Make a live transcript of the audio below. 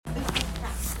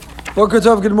Boker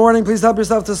Tov, good morning. Please help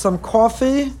yourself to some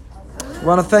coffee. We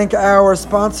want to thank our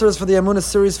sponsors for the Amunah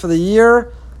series for the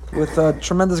year, with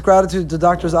tremendous gratitude to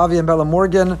Doctors Avi and Bella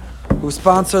Morgan, who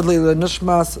sponsored Leila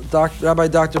Nishmas, Rabbi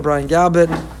Dr. Brian Galbit,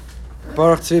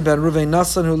 Baruch Tzvi ben Ruvain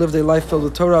Nassan, who lived a life filled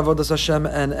with Torah, Avodas Hashem,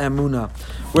 and Amunah.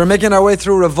 We're making our way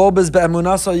through Rav Wolbe's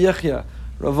Be'emunah Yichya,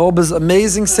 Rav Wolbe's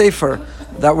amazing sefer,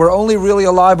 that we're only really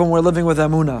alive when we're living with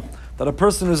Amunah. That a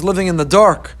person who's living in the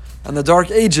dark and the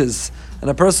dark ages, and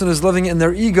a person who's living in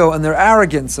their ego and their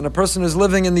arrogance, and a person who's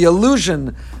living in the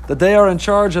illusion that they are in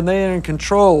charge and they are in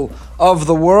control of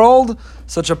the world,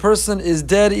 such a person is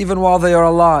dead even while they are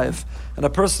alive. And a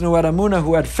person who had Amunah,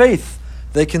 who had faith,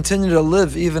 they continue to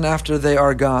live even after they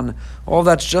are gone. All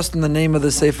that's just in the name of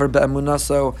the Sefer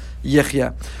Be'emunah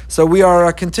Yichya. So we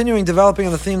are continuing developing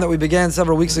on the theme that we began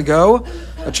several weeks ago,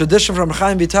 a tradition from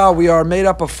Chaim Vital. We are made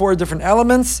up of 4 different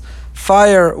elements: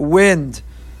 fire, wind,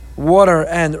 water,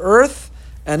 and earth.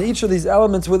 And each of these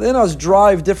elements within us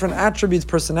drive different attributes,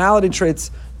 personality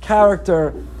traits,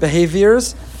 character,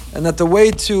 behaviors, and that the way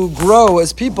to grow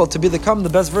as people, to become the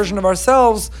best version of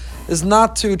ourselves, is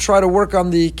not to try to work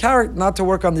on the character, not to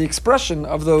work on the expression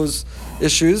of those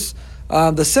issues,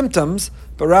 the symptoms,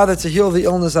 but rather to heal the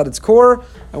illness at its core.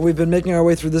 And we've been making our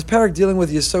way through this parak, dealing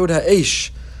with Yesod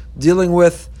HaEsh, dealing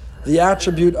with the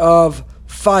attribute of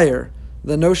fire,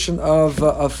 the notion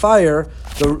of fire,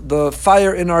 the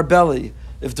fire in our belly.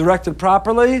 If directed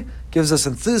properly, gives us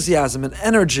enthusiasm and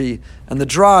energy and the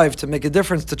drive to make a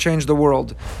difference, to change the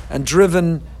world. And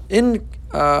driven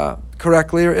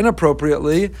incorrectly or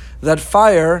inappropriately, that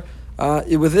fire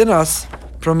within us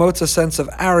promotes a sense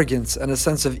of arrogance and a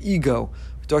sense of ego.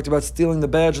 We talked about stealing the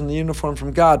badge and the uniform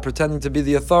from God, pretending to be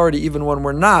the authority even when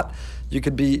we're not. You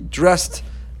could be dressed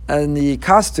in the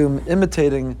costume,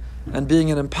 imitating and being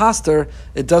an imposter.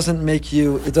 It doesn't make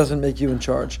you in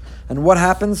charge. And what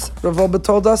happens, Rav Wolbe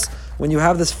told us, when you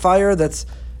have this fire that's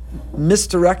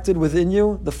misdirected within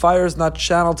you? The fire is not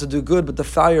channeled to do good, but the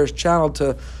fire is channeled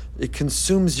to, it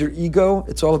consumes your ego.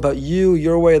 It's all about you,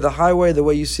 your way, the highway, the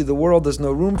way you see the world. There's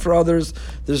no room for others.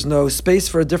 There's no space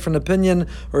for a different opinion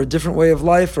or a different way of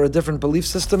life or a different belief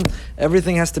system.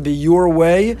 Everything has to be your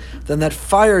way. Then that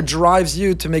fire drives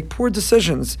you to make poor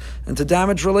decisions and to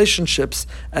damage relationships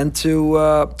and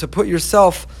to put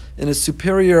yourself in a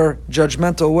superior,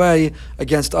 judgmental way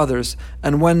against others.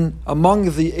 And when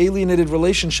among the alienated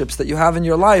relationships that you have in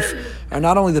your life are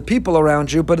not only the people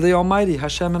around you, but the Almighty,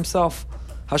 Hashem Himself.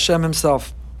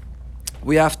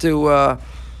 We have to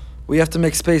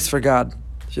make space for God.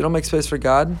 If you don't make space for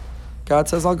God, God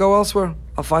says, I'll go elsewhere.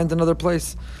 I'll find another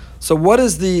place. So what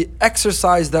is the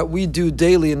exercise that we do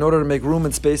daily in order to make room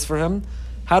and space for Him?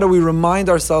 How do we remind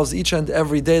ourselves each and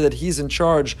every day that He's in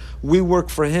charge? We work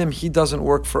for Him. He doesn't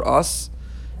work for us.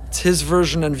 It's His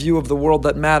version and view of the world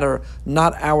that matter,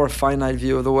 not our finite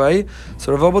view of the way.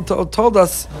 So Rav Wolbe told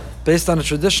us, based on a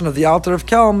tradition of the Altar of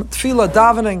Kelm, tefillah,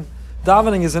 davening.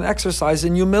 Davening is an exercise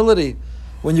in humility.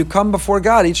 When you come before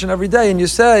God each and every day and you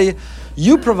say,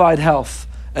 you provide health,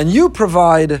 and you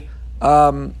provide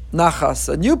nachas,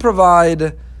 and you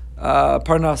provide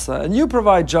parnasa, and you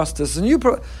provide justice,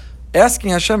 and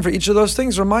asking Hashem for each of those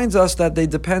things reminds us that they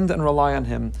depend and rely on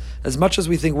Him. As much as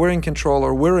we think we're in control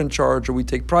or we're in charge or we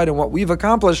take pride in what we've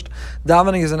accomplished,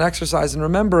 davening is an exercise in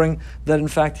remembering that in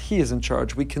fact He is in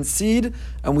charge. We concede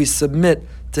and we submit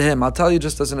to Him. I'll tell you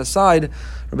just as an aside,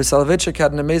 Rabbi Soloveitchik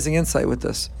had an amazing insight with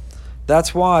this.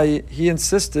 That's why he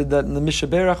insisted that in the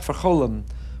Mishaberach for Cholim,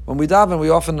 when we daven, we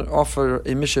often offer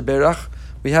a Mishaberach.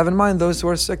 We have in mind those who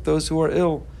are sick, those who are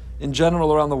ill, in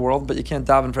general around the world, but you can't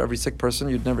daven for every sick person.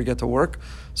 You'd never get to work.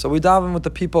 So we daven with the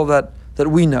people that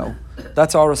we know.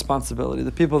 That's our responsibility.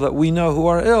 The people that we know who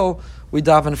are ill, we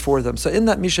daven for them. So in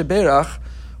that Mishaberach,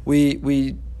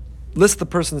 we list the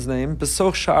person's name,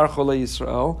 Besoch Sha'ar Cholei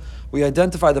Yisrael. We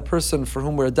identify the person for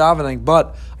whom we're davening,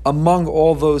 but among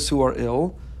all those who are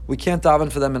ill, we can't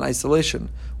daven for them in isolation.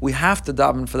 We have to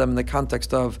daven for them in the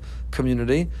context of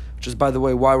community, which is, by the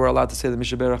way, why we're allowed to say the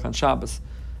Mishaberach on Shabbos.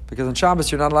 Because on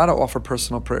Shabbos, you're not allowed to offer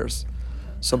personal prayers.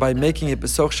 So by making it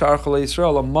Besoch Sha'ar Cholei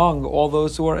Yisrael, among all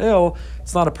those who are ill,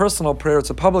 it's not a personal prayer, it's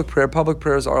a public prayer. Public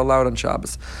prayers are allowed on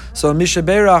Shabbos. So in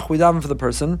Mishaberach, we daven for the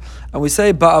person, and we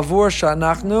say, Ba'avur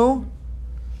Sha'anachnu.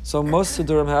 So most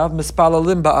Siddurim have,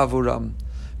 Mispalalim Ba'avuram.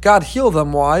 God, heal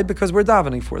them. Why? Because we're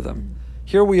davening for them.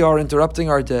 Here we are interrupting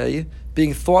our day,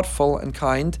 being thoughtful and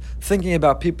kind, thinking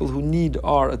about people who need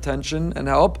our attention and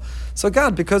help. So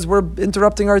God, because we're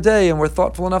interrupting our day and we're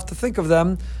thoughtful enough to think of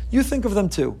them, you think of them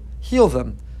too. Heal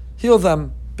them. Heal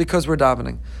them because we're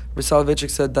davening. Rabbi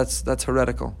Soloveitchik said that's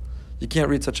heretical. You can't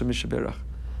read such a Mishaberach.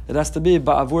 It has to be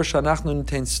Ba'avur Shanachnu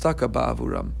Nitein Staka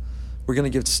Ba'avuram. we're going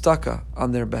to give tzedakah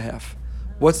on their behalf.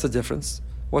 What's the difference?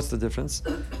 What's the difference?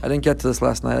 I didn't get to this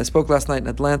last night. I spoke last night in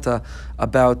Atlanta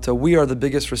about we are the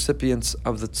biggest recipients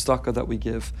of the tzedakah that we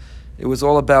give. It was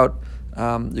all about,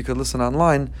 you could listen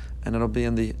online, and it'll be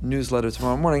in the newsletter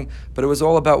tomorrow morning, but it was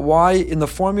all about why in the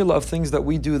formula of things that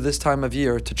we do this time of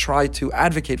year to try to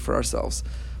advocate for ourselves.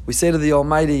 We say to the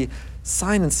Almighty,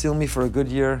 sign and seal me for a good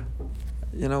year.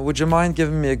 Would you mind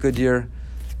giving me a good year?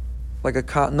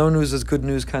 Like no news is good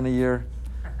news kind of year.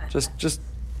 Just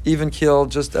even keel,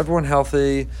 just everyone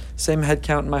healthy, same head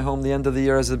count in my home the end of the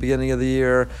year as the beginning of the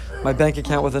year, my bank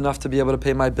account with enough to be able to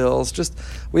pay my bills.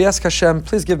 We ask Hashem,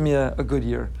 please give me a good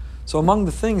year. So among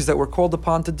the things that we're called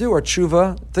upon to do are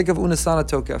tshuva. Think of Unisana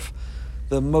Tokef,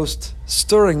 the most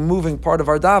stirring, moving part of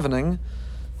our davening,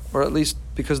 or at least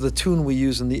because of the tune we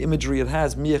use and the imagery it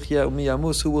has, mi yachya u'mi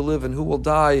yamus, who will live and who will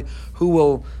die, who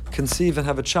will conceive and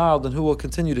have a child and who will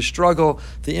continue to struggle.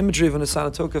 The imagery of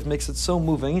Unisana Tokef makes it so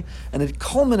moving, and it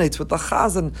culminates with the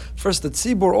chazan. First the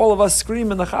tzibur, all of us scream,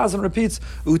 and the chazan repeats,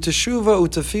 u'teshuva,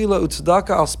 u'tefila, u'tzedakah,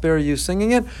 I'll spare you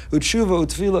singing it, u'teshuva,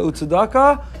 u'tefila,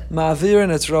 u'tzedakah, ma'avir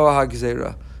and etzroa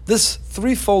ha'gzeira. This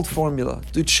threefold formula.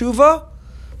 Do tshuva,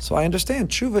 so I understand,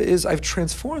 tshuva is I've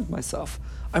transformed myself.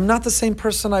 I'm not the same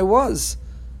person I was.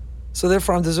 So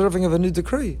therefore I'm deserving of a new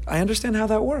decree. I understand how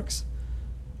that works.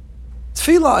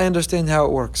 Tefillah, I understand how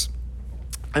it works.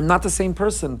 I'm not the same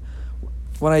person.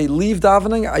 When I leave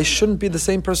davening, I shouldn't be the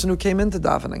same person who came into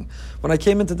davening. When I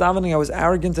came into davening, I was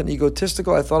arrogant and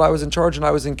egotistical. I thought I was in charge and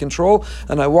I was in control.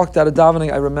 And I walked out of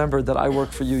davening, I remembered that I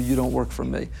work for you, you don't work for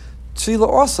me. Tefillah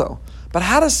also. But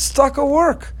how does tzedakah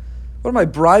work? What am I,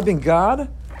 bribing God?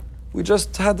 We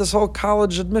just had this whole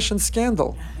college admission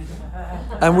scandal.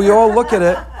 And we all look at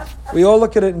it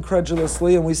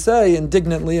incredulously, and we say,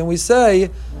 indignantly, and we say,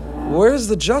 where's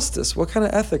the justice? What kind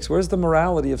of ethics? Where's the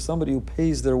morality of somebody who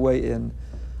pays their way in?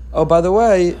 Oh, by the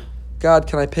way, God,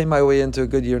 can I pay my way into a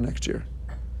good year next year?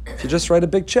 If you just write a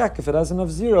big check, if it has enough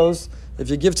zeros, if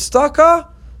you give tzedakah,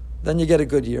 then you get a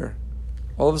good year.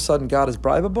 All of a sudden, God is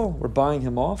bribable. We're buying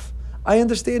him off. I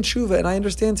understand tshuva and I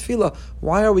understand tefillah.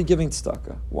 Why are we giving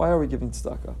tzedakah? Why are we giving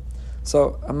tzedakah?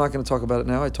 So I'm not going to talk about it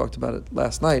now. I talked about it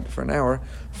last night for an hour,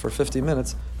 for 50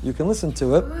 minutes. You can listen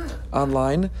to it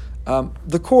online.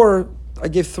 The core, I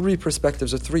gave three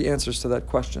perspectives or three answers to that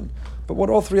question. But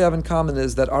what all three have in common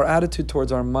is that our attitude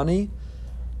towards our money,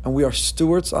 and we are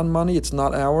stewards on money, it's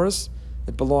not ours.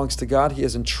 It belongs to God. He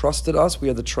has entrusted us. We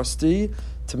are the trustee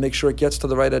to make sure it gets to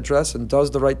the right address and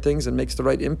does the right things and makes the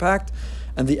right impact.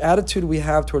 And the attitude we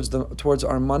have towards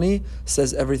our money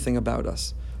says everything about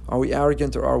us. Are we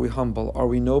arrogant or are we humble? Are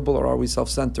we noble or are we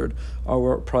self-centered? Are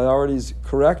our priorities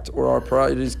correct or are our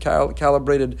priorities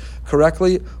calibrated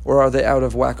correctly or are they out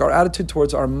of whack? Our attitude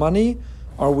towards our money,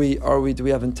 do we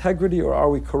have integrity or are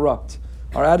we corrupt?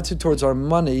 Our attitude towards our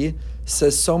money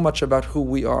says so much about who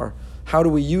we are. How do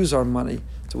we use our money?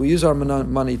 Do we use our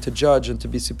money to judge and to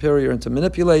be superior and to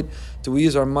manipulate? Do we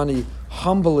use our money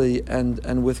humbly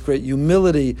and with great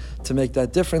humility to make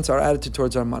that difference? Our attitude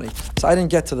towards our money. So I didn't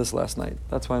get to this last night.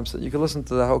 That's why I'm saying, you can listen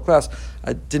to the whole class.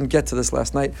 I didn't get to this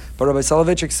last night. But Rabbi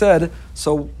Soloveitchik said,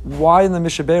 so why in the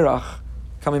Mishnah Berach,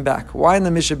 coming back, why in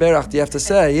the Mishnah Berach do you have to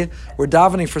say, we're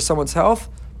davening for someone's health?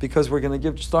 Because we're going to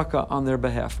give tzedakah on their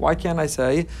behalf. Why can't I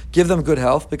say, give them good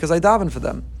health? Because I daven for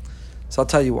them. So I'll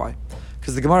tell you why.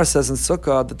 Because the Gemara says in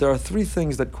Sukkah that there are three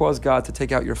things that cause God to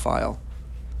take out your file.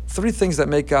 Three things that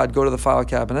make God go to the file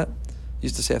cabinet. He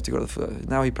used to say have to go to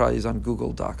now he probably is on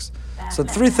Google Docs. So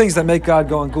three things that make God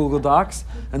go on Google Docs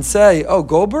and say, oh,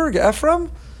 Goldberg,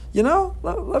 Ephraim,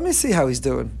 let me see how he's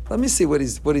doing. Let me see what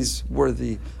he's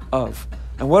worthy of.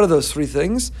 And what are those three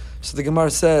things? So the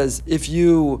Gemara says, if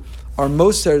you are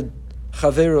moser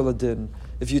chaver ladin,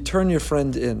 if you turn your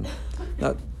friend in.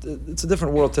 Now, it's a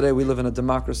different world today. We live in a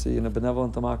democracy, in a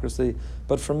benevolent democracy.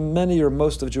 But for many or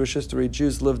most of Jewish history,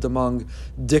 Jews lived among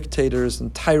dictators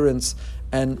and tyrants.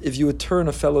 And if you would turn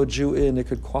a fellow Jew in, it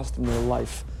could cost them their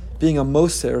life. Being a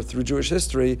moser through Jewish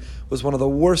history was one of the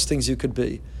worst things you could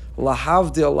be.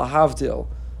 Lahavdil, lahavdil.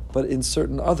 But in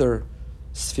certain other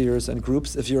spheres and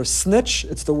groups, if you're a snitch,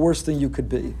 it's the worst thing you could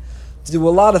be. To do a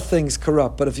lot of things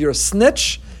corrupt, but if you're a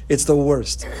snitch, it's the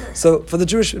worst. So for the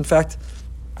Jewish, in fact,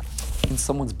 in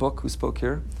someone's book who spoke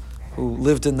here, who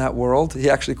lived in that world, he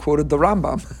actually quoted the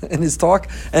Rambam in his talk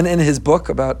and in his book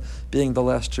about being the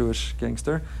last Jewish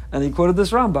gangster. And he quoted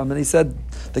this Rambam, and he said,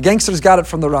 the gangsters got it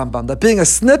from the Rambam, that being a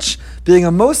snitch, being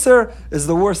a moser, is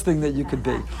the worst thing that you could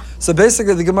be. So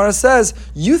basically the Gemara says,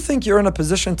 you think you're in a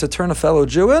position to turn a fellow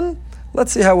Jew in?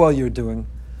 Let's see how well you're doing.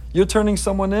 You're turning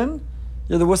someone in?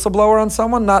 You're the whistleblower on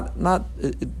someone?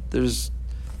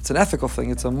 It's an ethical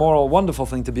thing. It's a moral, wonderful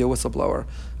thing to be a whistleblower.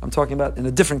 I'm talking about in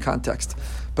a different context.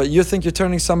 But you think you're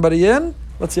turning somebody in?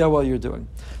 Let's see how well you're doing.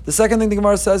 The second thing the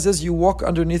Gemara says is you walk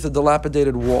underneath a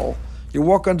dilapidated wall. You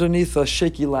walk underneath a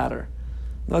shaky ladder.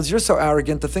 Now, as you're so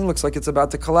arrogant, the thing looks like it's about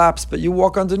to collapse, but you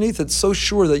walk underneath it so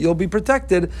sure that you'll be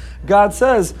protected. God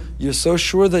says, you're so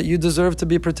sure that you deserve to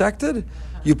be protected?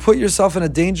 You put yourself in a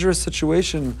dangerous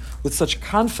situation with such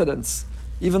confidence,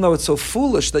 even though it's so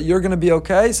foolish that you're going to be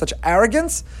okay, such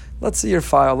arrogance. Let's see your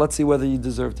file. Let's see whether you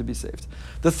deserve to be saved.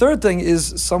 The third thing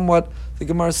is somewhat, the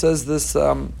Gemara says this,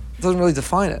 doesn't really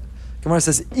define it. Gemara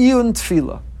says, iyun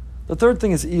tefillah. The third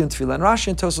thing is iyun tefillah. And Rashi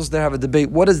and Tosfos there have a debate.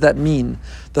 What does that mean?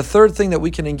 The third thing that we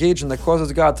can engage in that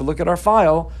causes God to look at our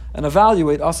file and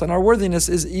evaluate us and our worthiness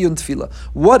is iyun tefillah.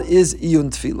 What is iyun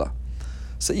tefillah?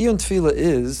 So iyun tefillah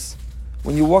is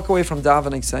when you walk away from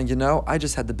davening saying, I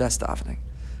just had the best davening.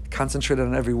 Concentrated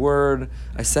on every word.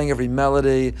 I sang every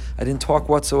melody. I didn't talk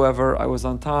whatsoever. I was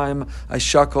on time. I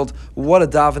shuckled. What a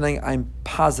davening. I'm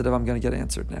positive I'm going to get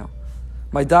answered now.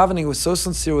 My davening was so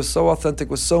sincere, was so authentic,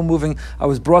 was so moving. I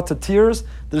was brought to tears.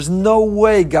 There's no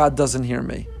way God doesn't hear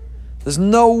me. There's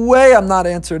no way I'm not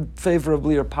answered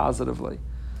favorably or positively.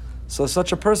 So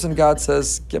such a person, God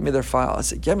says, get me their file. I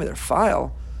said, get me their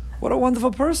file? What a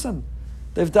wonderful person.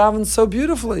 They've davened so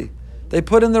beautifully. They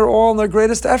put in their all and their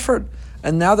greatest effort.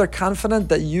 And now they're confident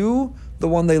that you, the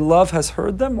one they love, has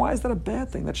heard them. Why is that a bad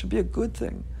thing? That should be a good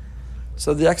thing.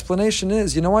 So the explanation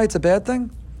is, you know why it's a bad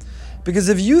thing? Because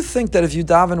if you think that if you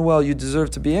daven well, you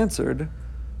deserve to be answered,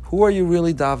 who are you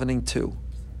really davening to?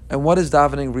 And what is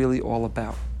davening really all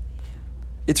about?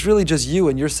 It's really just you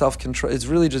and your self-control. It's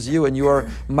really just you and you are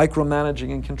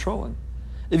micromanaging and controlling.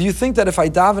 If you think that if I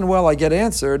daven well, I get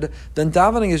answered, then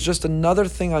davening is just another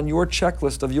thing on your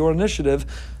checklist of your initiative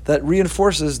that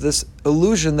reinforces this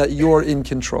illusion that you're in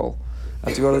control. I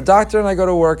have to go to the doctor and I go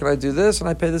to work and I do this and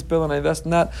I pay this bill and I invest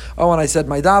in that. Oh, and I said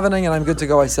my davening and I'm good to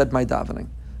go. I said my davening.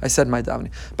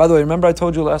 By the way, remember I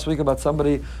told you last week about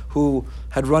somebody who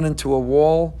had run into a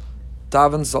wall,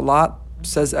 davens a lot,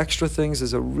 says extra things,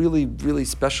 is a really, really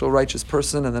special, righteous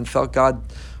person, and then felt God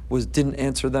didn't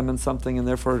answer them in something and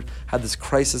therefore had this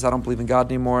crisis, I don't believe in God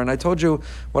anymore. And I told you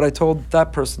what I told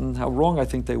that person, how wrong I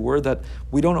think they were, that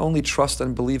we don't only trust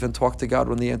and believe and talk to God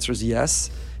when the answer is yes.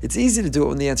 It's easy to do it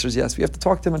when the answer is yes. We have to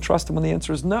talk to him and trust him when the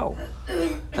answer is no.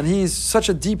 And he's such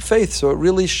a deep faith, so it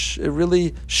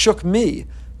really shook me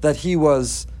that he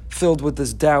was filled with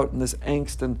this doubt and this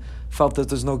angst and felt that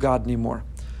there's no God anymore.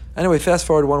 Anyway, fast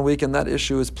forward 1 week and that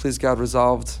issue is, please God,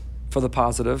 resolved for the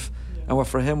positive. And what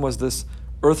for him was this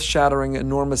earth-shattering,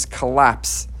 enormous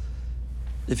collapse.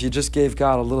 If you just gave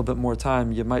God a little bit more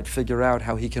time, you might figure out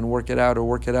how he can work it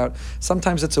out.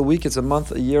 Sometimes it's a week, it's a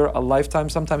month, a year, a lifetime.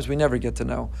 Sometimes we never get to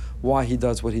know why he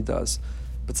does what he does.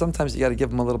 But sometimes you got to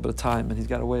give him a little bit of time and he's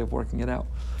got a way of working it out.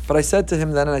 But I said to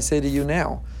him then, and I say to you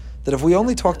now, that if we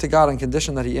only talk to God on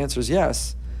condition that he answers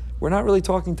yes, we're not really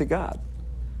talking to God.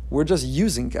 We're just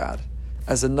using God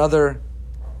as another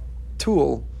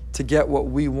tool to get what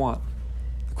we want.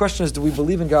 The question is, do we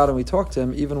believe in God and we talk to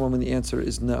him even when the answer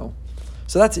is no?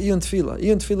 So that's iyun tefillah.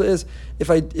 Iyun tefillah is, if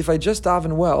I just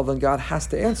daven well, then God has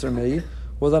to answer me.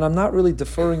 Well, then I'm not really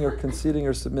deferring or conceding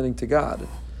or submitting to God.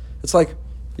 It's like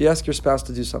you ask your spouse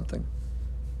to do something,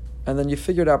 and then you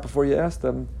figured out before you ask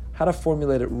them how to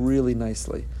formulate it really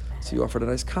nicely. So you offered a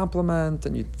nice compliment,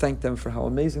 and you thank them for how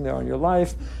amazing they are in your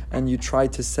life, and you try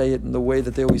to say it in the way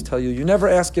that they always tell you. You never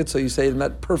ask it, so you say it in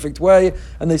that perfect way,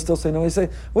 and they still say no. You say,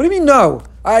 what do you mean no?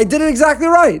 I did it exactly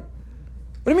right.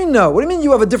 What do you mean no? What do you mean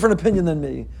you have a different opinion than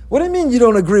me? What do you mean you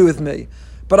don't agree with me?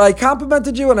 But I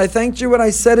complimented you, and I thanked you, and I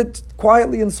said it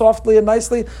quietly and softly and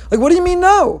nicely. Like, what do you mean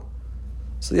no?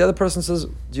 So the other person says,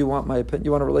 do you want my opinion?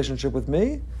 You want a relationship with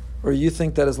me? Or you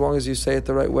think that as long as you say it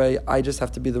the right way, I just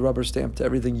have to be the rubber stamp to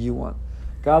everything you want.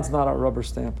 God's not our rubber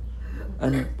stamp.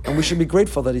 And we should be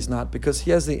grateful that he's not, because he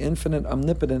has the infinite,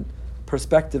 omnipotent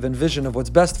perspective and vision of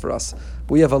what's best for us.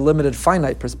 We have a limited,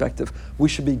 finite perspective. We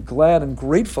should be glad and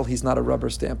grateful he's not a rubber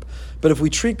stamp. But if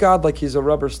we treat God like he's a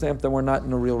rubber stamp, then we're not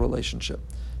in a real relationship.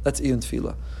 That's iyun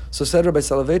tefillah. So said Rabbi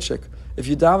Soloveitchik, if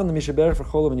you daven the Mishaberach for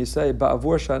Cholim and you say,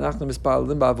 Ba'avur sha'anachnu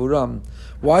mispa'alim ba'avuram,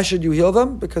 why should you heal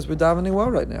them? Because we're davening well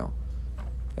right now.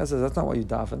 God says, that's not why you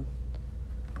daven.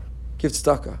 Give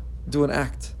tzedakah. Do an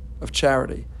act of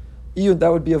charity. Iyun,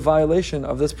 that would be a violation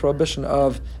of this prohibition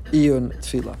of iyun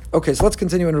tefillah. Okay, so let's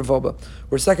continue in Revoba.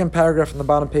 We're second paragraph from the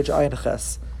bottom, page Ayin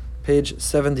Ches, page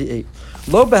 78.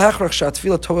 Lo behechrach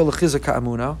sha'tefillah toel l'chizuk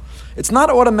ha'amuna. It's not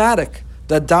automatic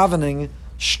that davening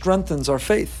strengthens our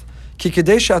faith. Ki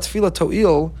kedei sha'tefillah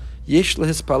to'il yesh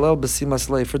lehispalel b'simas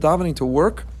lei. For davening to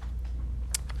work,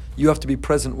 you have to be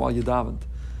present while you davened.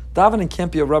 Davening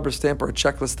can't be a rubber stamp or a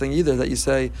checklist thing either, that you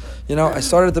say, I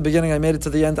started at the beginning, I made it to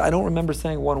the end. I don't remember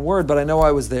saying one word, but I know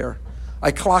I was there.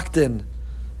 I clocked in.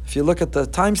 If you look at the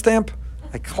timestamp,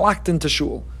 I clocked into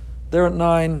shul. There at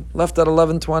 9, left at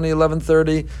 11:20,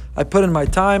 11:30. I put in my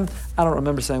time. I don't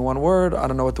remember saying one word. I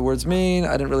don't know what the words mean.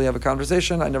 I didn't really have a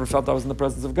conversation. I never felt I was in the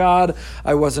presence of God.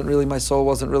 My soul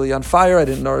wasn't really on fire. I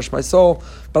didn't nourish my soul.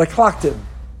 But I clocked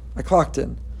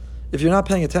in. If you're not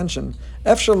paying attention,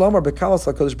 it's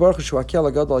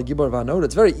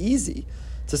very easy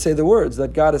to say the words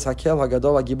that God is Hakel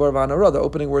HaGadol HaGibor VaHaNorah, the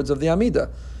opening words of the Amidah,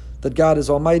 that God is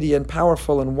almighty and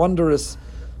powerful and wondrous.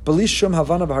 It's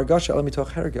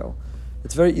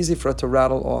very easy for it to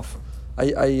rattle off.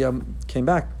 I came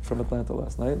back from Atlanta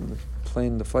last night, and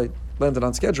the flight landed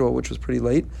on schedule, which was pretty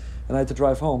late, and I had to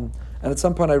drive home. And at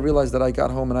some point I realized that I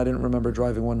got home and I didn't remember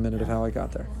driving 1 minute of how I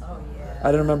got there. I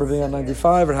didn't remember being on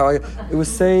 95 or it was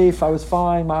safe, I was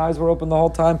fine, my eyes were open the whole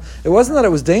time. It wasn't that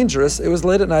it was dangerous, it was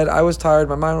late at night, I was tired,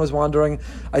 my mind was wandering.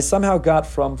 I somehow got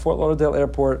from Fort Lauderdale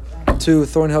Airport to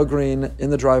Thornhill Green in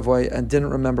the driveway and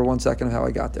didn't remember 1 second of how I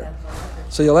got there.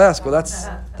 So you'll ask, well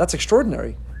that's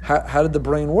extraordinary. How did the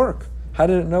brain work? How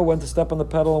did it know when to step on the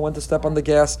pedal and when to step on the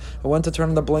gas and when to turn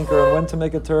on the blinker and when to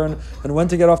make a turn and when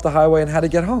to get off the highway and how to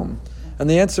get home? And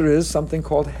the answer is something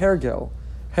called hergel.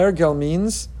 Hergel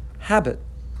means habit.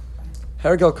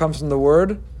 Hergel comes from the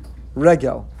word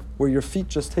regel, where your feet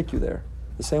just take you there.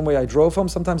 The same way I drove home,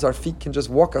 sometimes our feet can just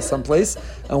walk us someplace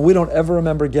and we don't ever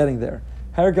remember getting there.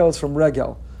 Hergel is from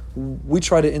regel. We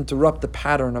try to interrupt the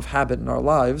pattern of habit in our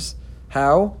lives.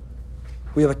 How?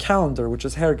 We have a calendar, which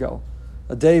is hergel.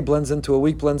 A day blends into a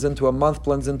week, blends into a month,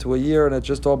 blends into a year, and it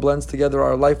just all blends together.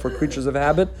 Our life, we're creatures of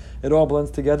habit. It all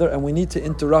blends together, and we need to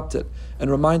interrupt it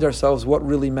and remind ourselves what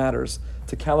really matters,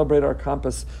 to calibrate our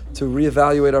compass, to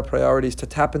reevaluate our priorities, to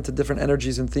tap into different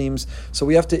energies and themes. So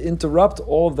we have to interrupt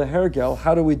all of the hergel.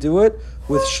 How do we do it?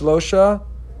 With shlosha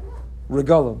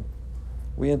regalim.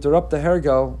 We interrupt the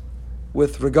hergel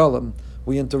with regalim.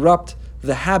 We interrupt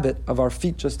the habit of our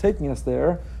feet just taking us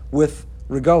there with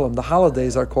regalim. The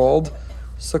holidays are called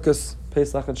Sukkot,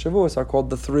 Pesach, and Shavuos are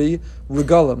called the 3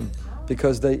 regalim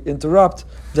because they interrupt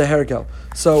the hergel.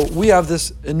 So we have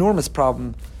this enormous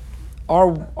problem.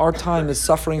 Our time is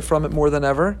suffering from it more than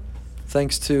ever,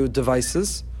 thanks to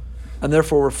devices, and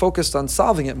therefore we're focused on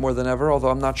solving it more than ever, although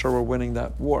I'm not sure we're winning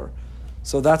that war.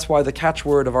 So that's why the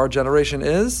catchword of our generation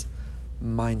is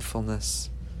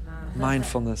mindfulness.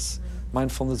 Mindfulness.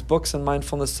 Mindfulness books and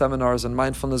mindfulness seminars and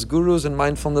mindfulness gurus and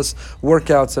mindfulness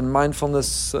workouts and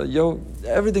mindfulness,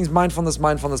 everything's mindfulness.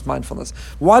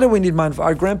 Why do we need mindfulness?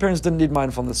 Our grandparents didn't need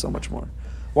mindfulness so much more.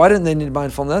 Why didn't they need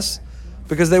mindfulness?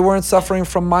 Because they weren't suffering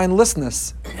from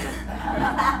mindlessness.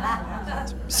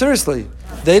 Seriously,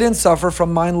 they didn't suffer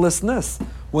from mindlessness.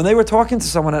 When they were talking to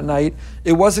someone at night,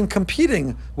 it wasn't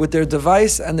competing with their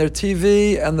device and their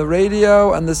TV and the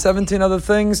radio and the 17 other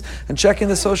things and checking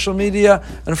the social media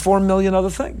and 4 million other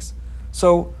things.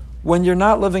 So when you're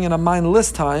not living in a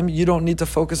mindless time, you don't need to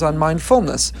focus on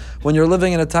mindfulness. When you're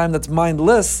living in a time that's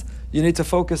mindless, you need to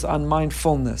focus on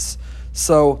mindfulness.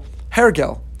 So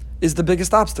hergel is the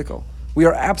biggest obstacle. We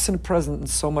are absent present in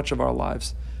so much of our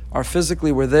lives.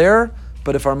 Physically we're there,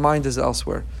 but if our mind is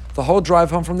elsewhere. The whole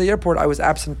drive home from the airport, I was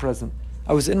absent present.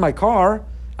 I was in my car,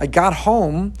 I got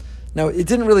home. Now, it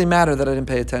didn't really matter that I didn't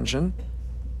pay attention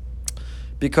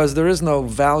because there is no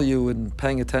value in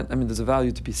paying attention. I mean, there's a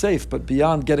value to be safe, but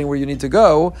beyond getting where you need to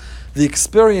go, the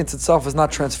experience itself is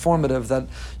not transformative that,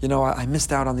 I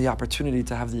missed out on the opportunity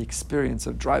to have the experience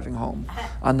of driving home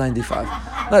on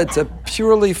 95. No, it's a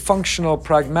purely functional,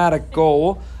 pragmatic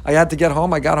goal. I had to get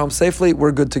home, I got home safely,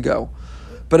 we're good to go.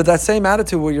 But at that same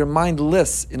attitude where you're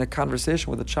mindless in a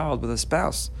conversation with a child, with a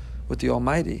spouse, with the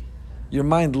Almighty, your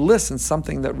mind listens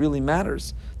something that really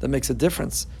matters, that makes a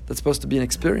difference, that's supposed to be an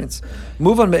experience.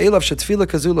 Move on me'elav shetfila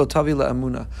kazulo tavi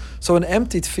la'amuna. So an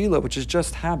empty tefillah, which is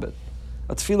just habit,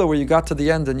 a tefillah where you got to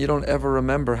the end and you don't ever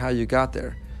remember how you got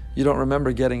there, you don't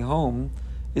remember getting home,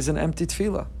 is an empty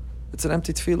tefillah. It's an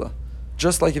empty tefillah.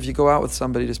 Just like if you go out with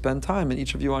somebody to spend time and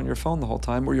each of you on your phone the whole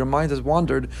time, or your mind has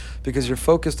wandered because you're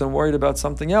focused and worried about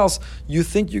something else, you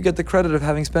think you get the credit of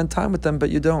having spent time with them,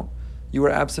 but you don't. You were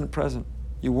absent present.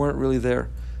 You weren't really there.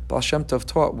 Baal Shem Tov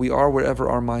taught, we are wherever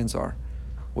our minds are.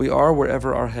 We are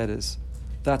wherever our head is.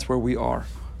 That's where we are.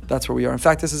 That's where we are. In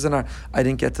fact, this is I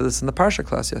didn't get to this in the Parsha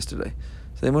class yesterday.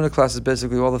 So the Emunah class is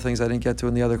basically all the things I didn't get to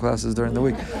in the other classes during the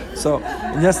week. So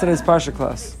in yesterday's Parsha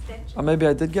class, or maybe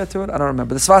I did get to it, I don't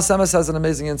remember. The Sfas Emes has an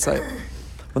amazing insight.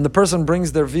 When the person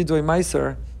brings their Vidui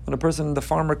Meiser, When the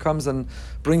farmer comes and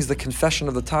brings the confession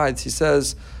of the tithes, he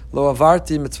says, Lo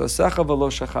avarti mitzvasecha v'lo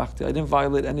shachachti. I didn't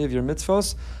violate any of your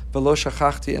mitzvos, v'lo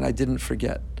shachachti, and I didn't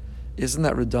forget. Isn't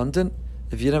that redundant?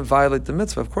 If you didn't violate the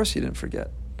mitzvah, of course you didn't forget.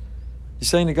 You're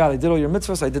saying to God, I did all your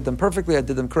mitzvahs, I did them perfectly, I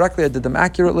did them correctly, I did them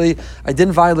accurately, I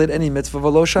didn't violate any mitzvah,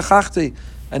 v'lo shachachti,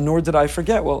 and nor did I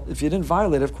forget. Well, if you didn't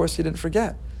violate, of course you didn't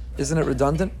forget. Isn't it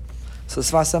redundant? So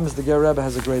Sfas Emes, the Ger Rebbe,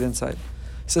 has a great insight.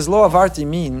 He says, Lo avarti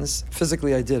means,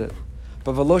 physically I did it.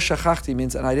 But v'lo shachachti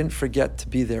means, and I didn't forget to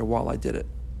be there while I did it.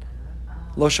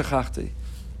 Lo shachachti.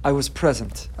 I was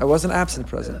present. I wasn't absent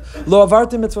present. Lo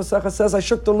avarti mitzvasecha says I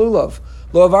shook the lulav.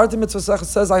 Lo avarti mitzvasecha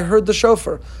says I heard the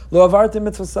shofar. Lo avarti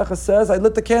mitzvasecha says I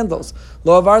lit the candles.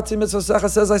 Lo avarti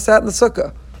mitzvasecha says I sat in the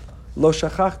sukkah. Lo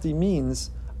shachachti means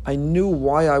I knew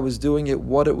why I was doing it,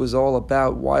 what it was all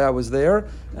about, why I was there,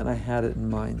 and I had it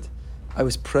in mind. I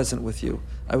was present with you.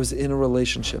 I was in a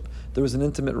relationship. There was an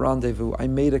intimate rendezvous. I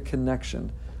made a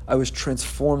connection. I was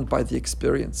transformed by the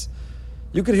experience.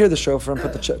 You could hear the shofar and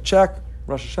put the check.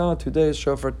 Rosh Hashanah, 2 days,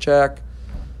 shofar, check.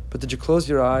 But did you close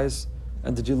your eyes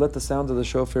and did you let the sound of the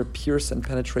shofar pierce and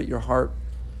penetrate your heart?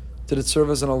 Did it serve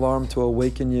as an alarm to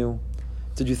awaken you?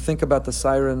 Did you think about the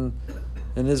siren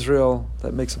in Israel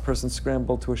that makes a person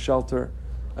scramble to a shelter?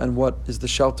 And what is the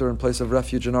shelter and place of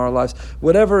refuge in our lives?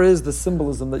 Whatever is the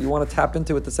symbolism that you want to tap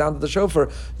into with the sound of the shofar,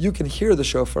 you can hear the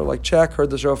shofar. Like check, heard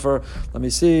the shofar. Let me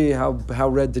see, how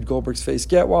red did Goldberg's face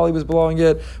get while he was blowing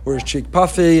it? Were his cheek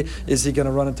puffy? Is he going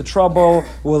to run into trouble?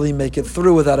 Will he make it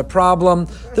through without a problem?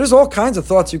 There's all kinds of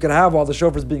thoughts you can have while the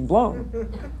shofar's being blown.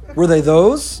 Were they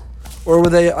those? Or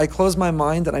were they, I close my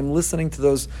mind and I'm listening to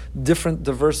those different,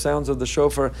 diverse sounds of the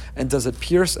shofar, and does it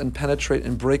pierce and penetrate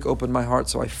and break open my heart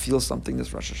so I feel something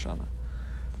this Rosh Hashanah?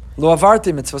 Lo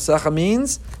avarti mitzvasecha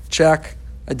means, check,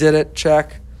 I did it,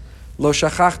 check. Lo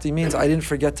shachachti means I didn't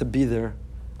forget to be there.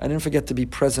 I didn't forget to be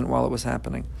present while it was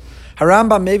happening.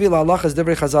 Harambam maybe la'alacha is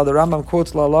divrei Chazal. The Rambam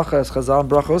quotes la'alacha as Chazal and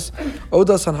brachos.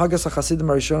 Odas hanhagas hachasidim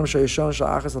harishonim sheyishon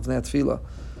sha'achas lefnei tefillah.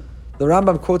 The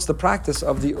Rambam quotes the practice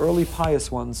of the early pious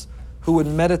ones who would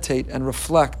meditate and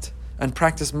reflect and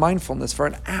practice mindfulness for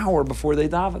an hour before they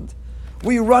davened.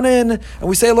 We run in and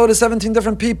we say hello to 17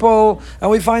 different people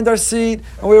and we find our seat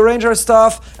and we arrange our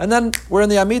stuff and then we're in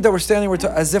the Amidah, we're standing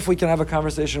as if we can have a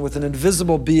conversation with an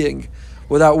invisible being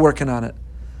without working on it.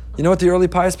 You know what the early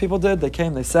pious people did? They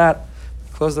came, they sat,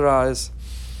 closed their eyes,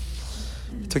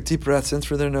 took deep breaths in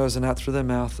through their nose and out through their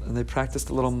mouth, and they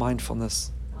practiced a little mindfulness.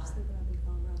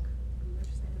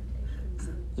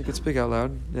 You could speak out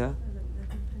loud, yeah?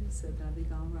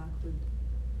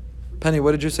 Penny,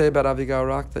 what did you say about Avigail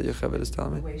Rock that Yocheved is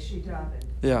telling me? The way she davened.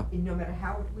 Yeah. And no matter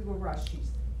how we were rushed, she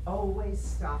always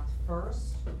stopped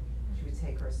first. She would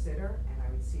take her sitter, and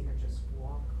I would see her just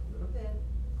walk a little bit,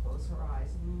 close her eyes.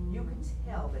 You could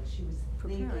tell that she was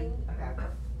thinking about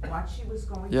what she was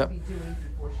going to be doing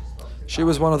before she spoke to God. She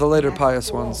was one of the later pious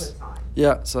all ones. the time.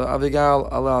 Yeah, so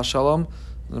Avigail, Aleh Shalom,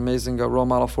 an amazing role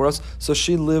model for us. So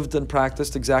she lived and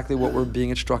practiced exactly what we're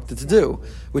being instructed to do,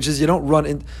 which is you don't run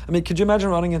in. I mean, could you imagine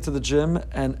running into the gym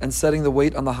and setting the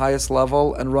weight on the highest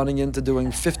level and running into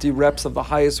doing 50 reps of the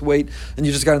highest weight and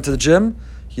you just got into the gym?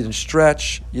 You didn't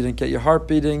stretch, you didn't get your heart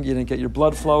beating, you didn't get your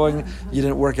blood flowing, you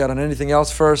didn't work out on anything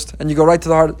else first, and you go right to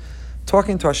the heart.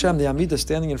 Talking to Hashem, the Amidah,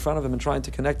 standing in front of Him and trying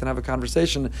to connect and have a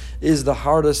conversation is the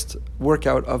hardest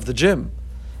workout of the gym.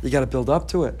 You got to build up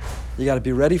to it. You got to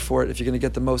be ready for it if you're going to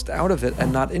get the most out of it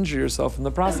and not injure yourself in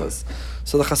the process.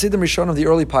 So the Hasidim Rishonim, the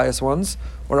early pious ones,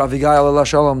 or Avigail Aleh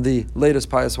Shalom, the latest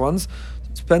pious ones,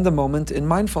 spend a moment in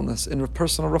mindfulness, in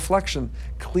personal reflection,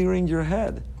 clearing your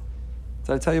head.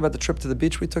 Did I tell you about the trip to the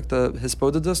beach we took, the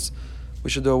Hispodidus?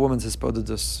 We should do a women's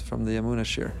Hispodidus from the Amunah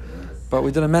Shir. But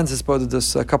we did a men's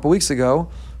Hispodidus a couple weeks ago.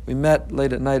 We met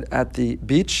late at night at the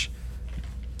beach,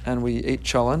 and we ate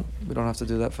cholent. We don't have to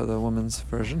do that for the women's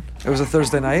version. It was a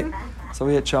Thursday night, so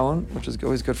we ate cholent, which is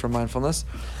always good for mindfulness.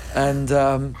 And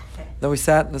then we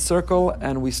sat in a circle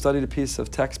and we studied a piece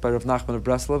of text by Rav Nachman of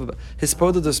Breslov.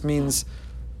 Hispodidus means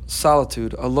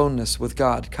solitude, aloneness with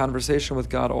God, conversation with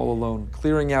God all alone,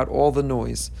 clearing out all the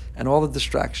noise and all the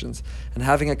distractions, and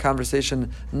having a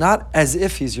conversation not as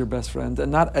if He's your best friend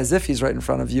and not as if He's right in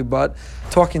front of you, but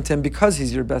talking to Him because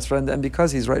He's your best friend and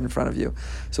because He's right in front of you.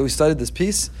 So we studied this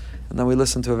piece, and then we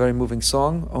listened to a very moving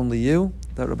song, Only You,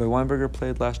 that Rabbi Weinberger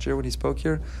played last year when he spoke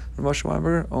here, Moshe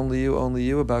Weinberger, Only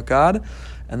You, about God.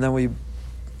 And then we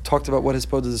talked about what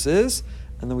Hispodidus is,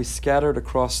 and then we scattered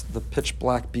across the pitch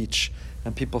black beach,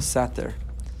 and people sat there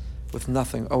with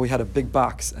nothing. Oh, we had a big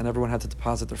box, and everyone had to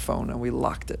deposit their phone, and we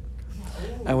locked it.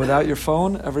 And without your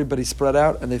phone, everybody spread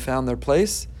out, and they found their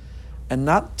place. and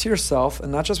not to yourself,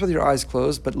 and not just with your eyes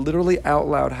closed, but literally out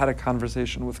loud had a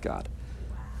conversation with God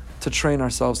to train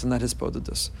ourselves in that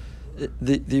hisbodedus.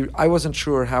 I wasn't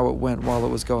sure how it went while it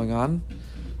was going on,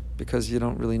 because you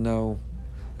don't really know.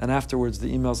 And afterwards,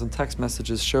 the emails and text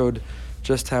messages showed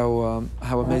just how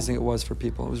amazing it was for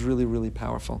people. It was really, really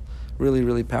powerful. Really,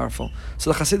 really powerful.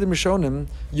 So the Hasidim Rishonim,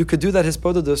 you could do that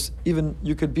hisbodedus, even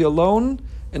you could be alone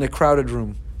in a crowded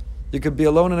room. You could be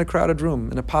alone in a crowded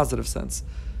room in a positive sense,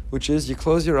 which is you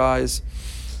close your eyes,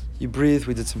 you breathe.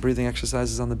 We did some breathing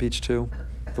exercises on the beach too.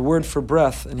 The word for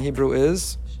breath in Hebrew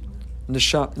is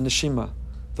neshima.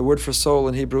 The word for soul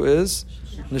in Hebrew is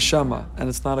neshama. And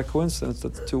it's not a coincidence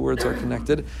that the two words are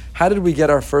connected. How did we get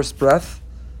our first breath?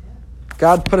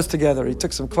 God put us together. He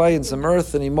took some clay and some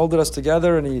earth and He molded us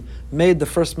together and He made the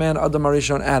first man, Adam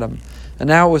Arishon, Adam. And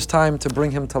now it was time to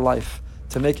bring him to life,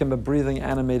 to make him a breathing,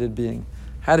 animated being.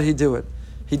 How did He do it?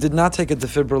 He did not take a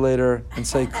defibrillator and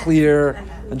say clear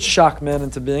and shock man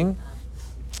into being.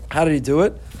 How did He do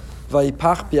it?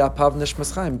 Vayipach bi'apav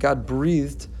nishmas chaim. God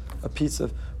breathed a piece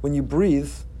of... When you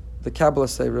breathe, the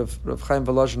Kabbalists say, Rav Chaim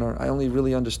Volozhiner, I only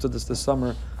really understood this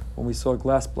summer when we saw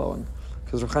glass blowing.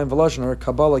 Because Rav Chaim Volozhiner,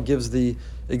 Kabbalah gives the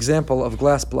example of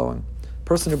glass blowing. A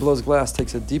person who blows glass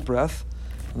takes a deep breath,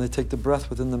 and they take the breath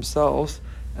within themselves,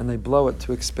 and they blow it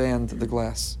to expand the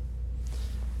glass.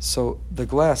 So the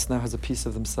glass now has a piece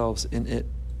of themselves in it.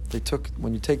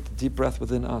 When you take the deep breath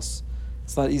within us,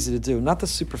 it's not easy to do. Not the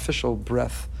superficial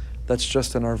breath that's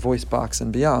just in our voice box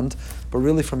and beyond, but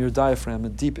really from your diaphragm, a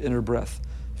deep inner breath.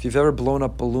 If you've ever blown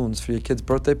up balloons for your kid's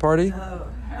birthday party,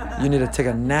 you need to take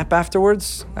a nap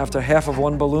afterwards. After half of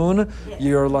one balloon,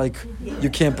 you're like, you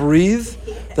can't breathe.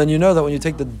 Then you know that when you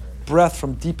take the breath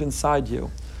from deep inside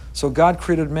you. So God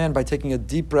created man by taking a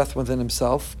deep breath within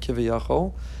Himself,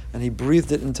 kiviyachol, and He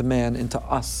breathed it into man, into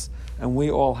us. And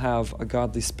we all have a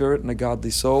godly spirit and a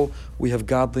godly soul. We have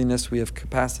godliness, we have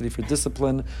capacity for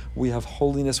discipline, we have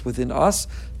holiness within us,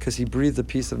 because He breathed a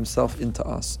piece of Himself into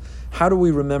us. How do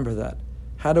we remember that?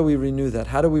 How do we renew that?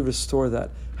 How do we restore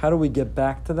that? How do we get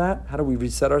back to that? How do we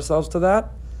reset ourselves to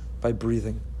that? By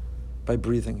breathing. By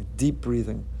breathing. Deep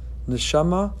breathing.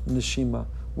 Neshama, neshima.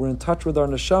 We're in touch with our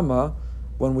neshama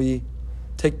when we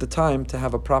take the time to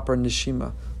have a proper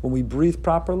neshima. When we breathe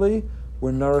properly,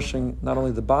 we're nourishing not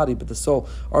only the body, but the soul.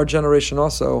 Our generation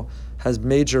also has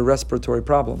major respiratory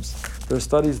problems. There are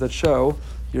studies that show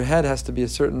your head has to be a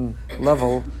certain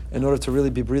level in order to really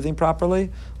be breathing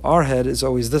properly. Our head is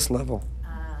always this level.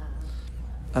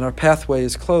 And our pathway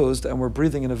is closed, and we're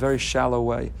breathing in a very shallow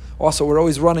way. Also, we're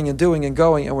always running and doing and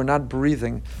going, and we're not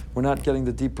breathing. We're not getting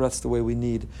the deep breaths the way we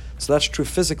need. So that's true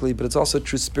physically, but it's also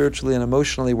true spiritually and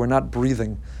emotionally. We're not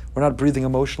breathing. We're not breathing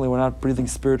emotionally. We're not breathing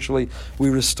spiritually. We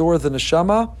restore the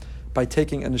neshama by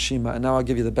taking a neshima. And now I'll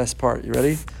give you the best part. You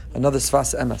ready? Another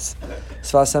Sfas Emes.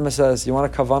 Sfas Emes says, you want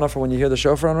a kavanah for when you hear the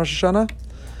shofar on Rosh Hashanah?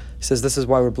 He says, this is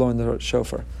why we're blowing the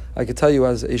shofar. I could tell you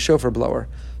as a shofar blower,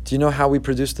 do you know how we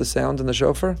produce the sound in the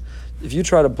shofar? If you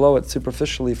try to blow it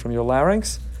superficially from your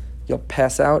larynx, you'll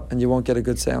pass out and you won't get a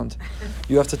good sound.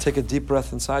 You have to take a deep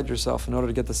breath inside yourself in order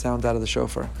to get the sound out of the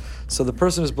shofar. So the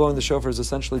person who's blowing the shofar is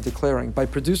essentially declaring, by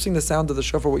producing the sound of the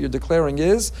shofar, what you're declaring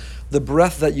is the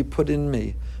breath that you put in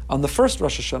me. On the first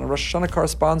Rosh Hashanah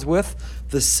corresponds with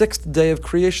the 6th day of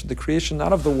creation, the creation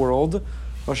not of the world.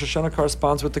 Rosh Hashanah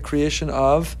corresponds with the creation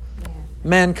of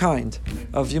mankind,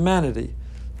 of humanity.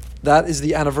 That is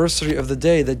the anniversary of the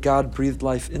day that God breathed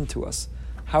life into us.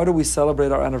 How do we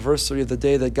celebrate our anniversary of the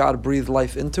day that God breathed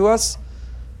life into us?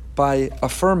 By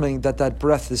affirming that that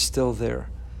breath is still there.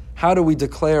 How do we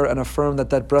declare and affirm that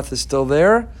that breath is still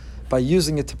there? By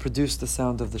using it to produce the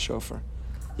sound of the shofar.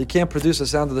 You can't produce the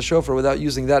sound of the shofar without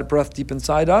using that breath deep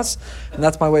inside us. And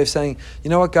that's my way of saying,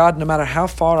 you know what, God, no matter how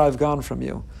far I've gone from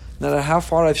you, no matter how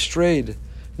far I've strayed,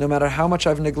 no matter how much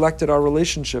I've neglected our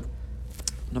relationship,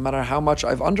 no matter how much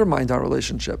I've undermined our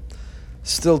relationship,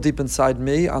 still deep inside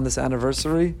me on this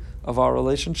anniversary of our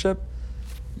relationship,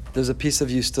 there's a piece of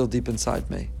you still deep inside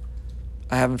me.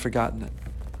 I haven't forgotten it.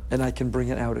 And I can bring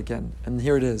it out again. And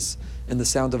here it is, in the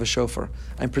sound of a shofar.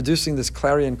 I'm producing this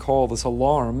clarion call, this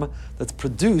alarm that's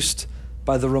produced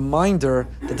by the reminder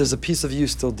that there's a piece of you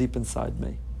still deep inside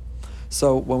me.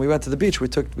 So when we went to the beach, we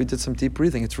did some deep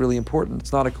breathing. It's really important.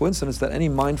 It's not a coincidence that any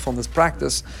mindfulness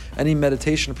practice, any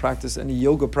meditation practice, any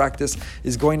yoga practice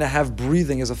is going to have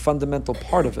breathing as a fundamental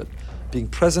part of it. Being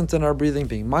present in our breathing,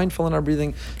 being mindful in our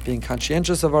breathing, being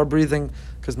conscientious of our breathing,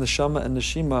 because neshama and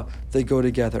neshima, they go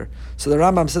together. So the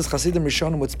Rambam says Chasidim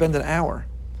Rishonim would spend an hour.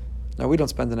 Now, we don't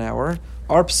spend an hour.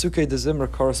 Our Psukei de Zimra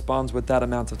corresponds with that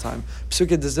amount of time. Psukei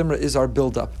de Zimra is our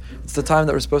build-up. It's the time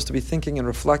that we're supposed to be thinking and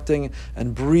reflecting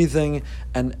and breathing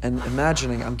and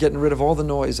imagining. I'm getting rid of all the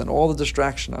noise and all the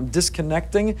distraction. I'm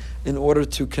disconnecting in order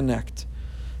to connect.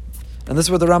 And this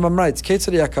is what the Rambam writes.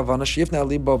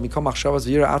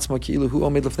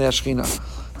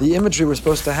 The imagery we're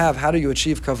supposed to have, how do you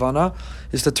achieve kavana,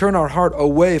 is to turn our heart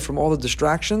away from all the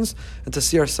distractions and to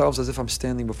see ourselves as if I'm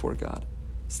standing before God.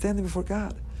 Standing before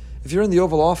God. If you're in the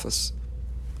Oval Office,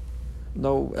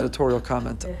 no editorial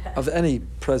comment, of any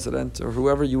president or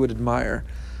whoever you would admire,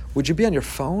 would you be on your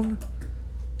phone?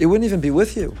 It wouldn't even be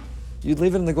with you. You'd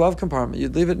leave it in the glove compartment.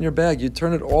 You'd leave it in your bag. You'd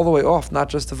turn it all the way off, not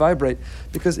just to vibrate.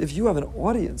 Because if you have an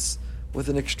audience with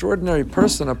an extraordinary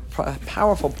person, a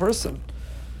powerful person,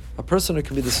 a person who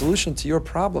can be the solution to your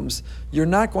problems, you're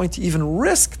not going to even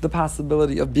risk the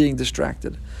possibility of being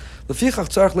distracted. So the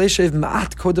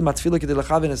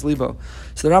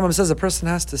Rambam says a person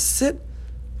has to sit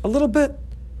a little bit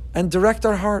and direct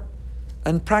our heart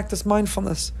and practice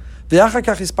mindfulness. And the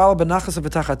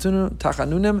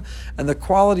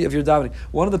quality of your davening.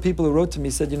 One of the people who wrote to me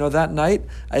said, that night,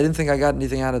 I didn't think I got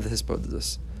anything out of the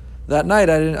Hisbodedus. That night,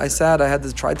 I had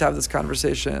to try to have this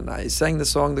conversation. I sang the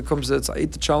song, the Kumsitz, I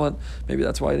ate the cholent. Maybe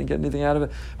that's why I didn't get anything out of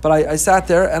it. But I sat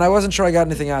there, and I wasn't sure I got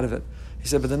anything out of it. He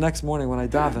said, but the next morning when I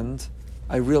davened,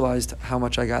 I realized how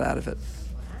much I got out of it.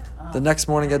 The next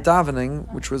morning at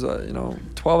davening, which was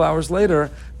 12 hours later,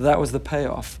 that was the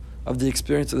payoff of the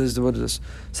experience of this Hisbodedus.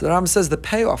 So the Rambam says the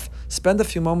payoff, spend a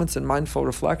few moments in mindful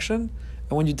reflection,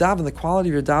 and when you daven, the quality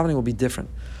of your davening will be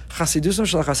different. So the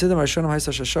Chasidim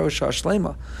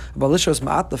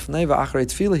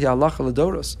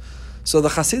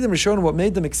Rishonim, what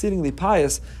made them exceedingly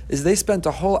pious is they spent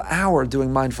a whole hour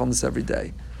doing mindfulness every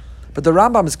day. But the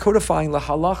Rambam is codifying the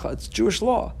halacha, it's Jewish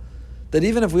law, that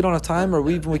even if we don't have time or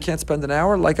even we can't spend an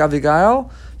hour, like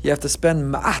Avigail, you have to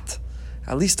spend ma'at,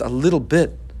 at least a little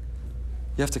bit.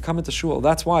 You have to come into shul.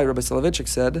 That's why Rabbi Soloveitchik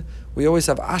said, we always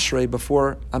have Ashrei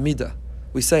before Amida.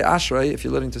 We say Ashrei, if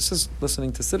you're listening to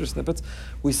Siddur snippets,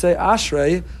 we say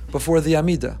Ashrei before the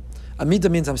Amida. Amida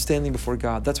means I'm standing before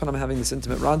God. That's when I'm having this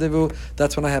intimate rendezvous.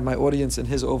 That's when I have my audience in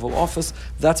his Oval Office.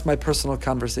 That's my personal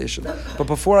conversation. But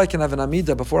before I can have an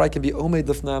Amida, before I can be Omed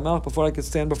Lifnei HaMelech, before I can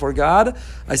stand before God,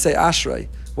 I say Ashrei.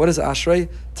 What is Ashrei?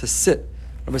 To sit.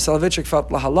 Rabbi Soloveitchik felt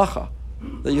lahalacha,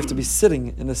 that you have to be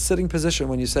sitting in a sitting position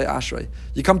when you say Ashrei.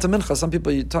 You come to Mincha, some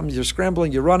people, you tell me you're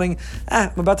scrambling, you're running,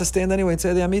 I'm about to stand anyway and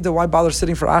say the Amida, why bother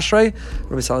sitting for Ashrei?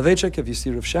 Rabbi Soloveitchik, if you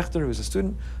see Rav Shechter, who's a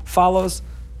student, follows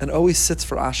and always sits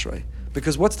for Ashrei.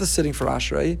 Because what's the sitting for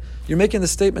Ashrei? You're making the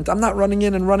statement, I'm not running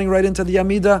in and running right into the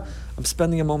Amida, I'm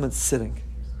spending a moment sitting,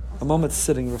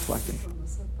 reflecting.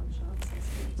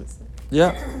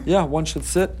 Yeah, one should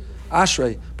sit.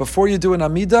 Ashrei. Before you do an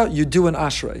Amida, you do an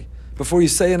Ashrei. Before you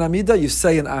say an Amida, you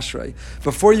say an Ashrei.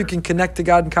 Before you can connect to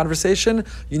God in conversation,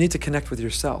 you need to connect with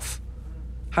yourself.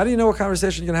 How do you know what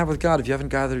conversation you're going to have with God if you haven't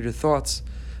gathered your thoughts,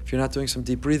 if you're not doing some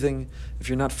deep breathing, if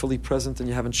you're not fully present and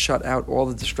you haven't shut out all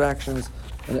the distractions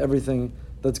and everything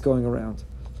that's going around?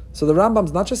 So the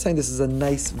Rambam's not just saying this is a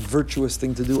nice, virtuous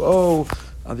thing to do. Oh,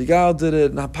 Avigail did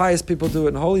it, and pious people do it,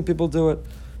 and holy people do it.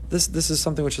 This is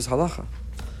something which is halacha.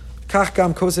 Kach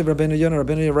gam kosev Rabbeinu Yonah.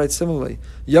 Rabbeinu Yonah writes similarly.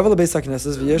 Yavel lebeis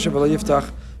hakneses v'yeshev v'lo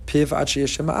yiftach piv ad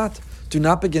sheyeh ma'at. Do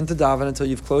not begin to daven until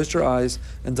you've closed your eyes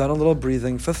and done a little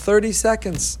breathing for 30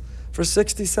 seconds, for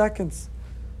 60 seconds.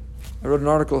 I wrote an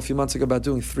article a few months ago about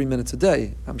doing 3 minutes a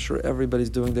day. I'm sure everybody's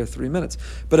doing their 3 minutes.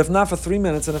 But if not for 3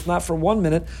 minutes, and if not for 1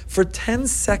 minute, for 10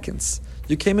 seconds.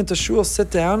 You came into shul,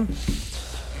 sit down,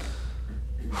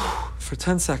 for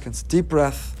 10 seconds, deep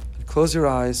breath, close your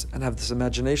eyes and have this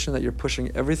imagination that you're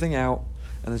pushing everything out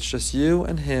and it's just you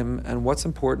and him and what's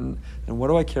important and what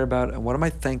do I care about and what am I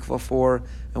thankful for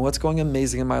and what's going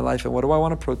amazing in my life and what do I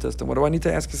want to protest and what do I need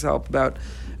to ask his help about,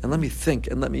 and let me think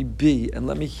and let me be and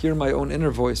let me hear my own inner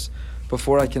voice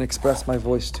before I can express my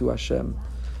voice to Hashem.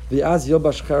 V'az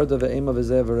yobash cherda ve'ema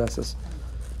v'zeh v'reses.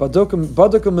 Badokum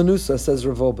menusa, says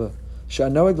Rav Wolbe,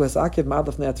 she'anoeg les'akev ma'ad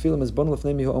lefnei atfilim is bon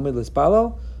lefnei mihu omed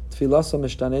les'palal. It's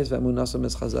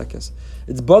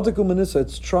badaku menusa.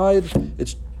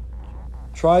 It's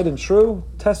tried and true,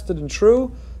 tested and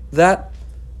true, that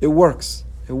it works.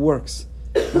 It works.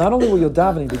 Not only will your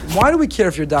davening be, why do we care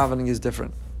if your davening is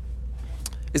different?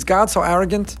 Is God so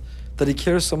arrogant that he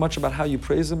cares so much about how you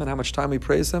praise him and how much time we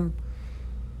praise him?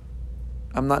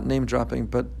 I'm not name dropping,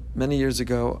 but many years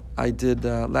ago I did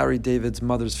Larry David's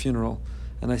mother's funeral,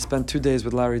 and I spent 2 days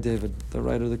with Larry David, the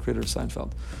writer, the creator of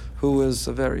Seinfeld, who was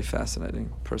a very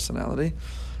fascinating personality.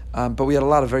 But we had a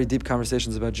lot of very deep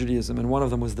conversations about Judaism, and one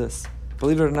of them was this.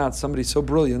 Believe it or not, somebody so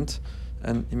brilliant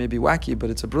and he may be wacky, but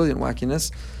it's a brilliant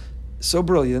wackiness. So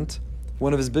brilliant,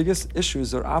 one of his biggest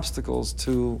issues or obstacles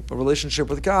to a relationship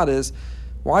with God is,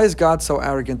 why is God so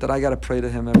arrogant that I got to pray to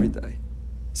him every day?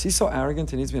 Is he so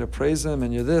arrogant he needs me to praise him,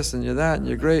 and you're this and you're that and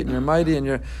you're great and you're mighty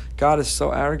and God is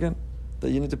so arrogant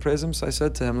that you need to praise him? So I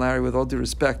said to him, Larry, with all due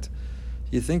respect,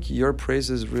 you think your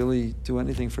praises really do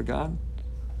anything for God?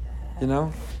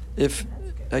 If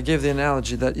I gave the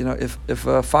analogy that, if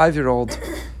a 5-year-old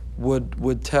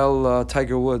would tell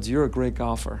Tiger Woods, you're a great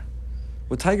golfer,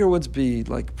 would Tiger Woods be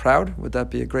proud? Would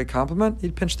that be a great compliment?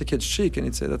 He'd pinch the kid's cheek and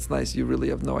he'd say, that's nice, you really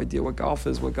have no idea what golf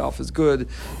is good,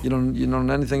 you don't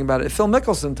know anything about it. If Phil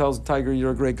Mickelson tells Tiger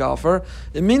you're a great golfer,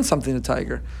 it means something to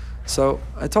Tiger. So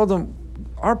I told him,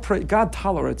 God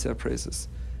tolerates our praises.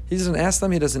 He doesn't ask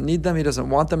them, he doesn't need them, he doesn't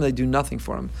want them, they do nothing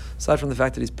for him. Aside from the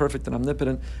fact that he's perfect and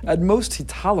omnipotent, at most he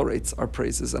tolerates our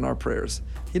praises and our prayers.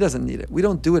 He doesn't need it. We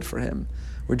don't do it for him.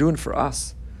 We're doing it for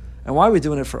us. And why are we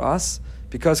doing it for us?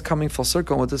 Because, coming full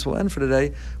circle, and with this will end for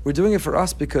today, we're doing it for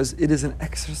us because it is an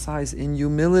exercise in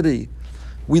humility.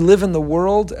 We live in the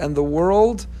world and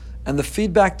the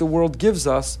feedback the world gives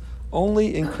us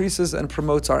only increases and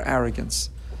promotes our arrogance.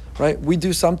 Right? We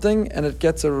do something and it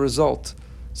gets a result.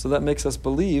 So that makes us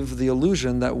believe the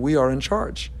illusion that we are in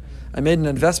charge. I made an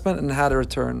investment and had a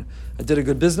return. I did a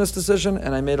good business decision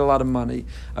and I made a lot of money.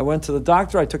 I went to the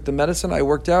doctor, I took the medicine, I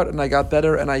worked out and I got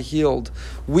better and I healed.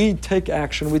 We take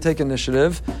action, we take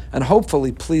initiative, and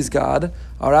hopefully, please God,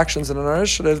 our actions and our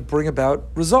initiative bring about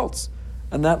results.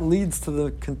 And that leads to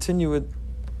the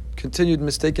continued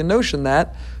mistaken notion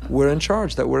that we're in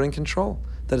charge, that we're in control,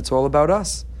 that it's all about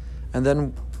us. And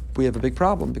then we have a big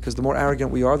problem, because the more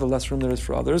arrogant we are, the less room there is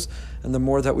for others, and the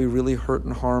more that we really hurt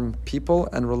and harm people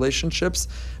and relationships,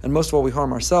 and most of all we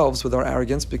harm ourselves with our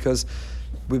arrogance, because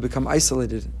we become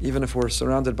isolated, even if we're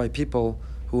surrounded by people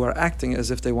who are acting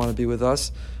as if they want to be with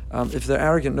us. If they're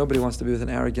arrogant, nobody wants to be with an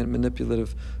arrogant,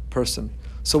 manipulative person.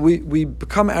 So we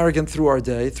become arrogant through our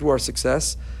day, through our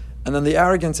success, and then the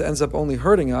arrogance ends up only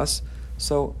hurting us.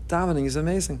 So davening is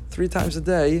amazing. 3 times a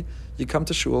day, you come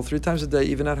to shul, 3 times a day,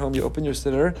 even at home, you open your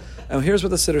siddur, and here's what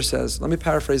the siddur says. Let me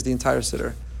paraphrase the entire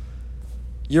siddur.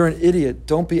 You're an idiot.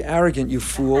 Don't be arrogant, you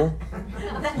fool.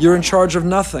 You're in charge of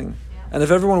nothing. And if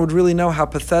everyone would really know how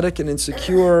pathetic and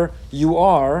insecure you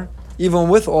are, even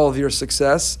with all of your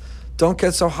success, don't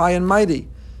get so high and mighty.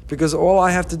 Because all I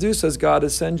have to do, says God,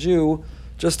 is send you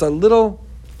just a little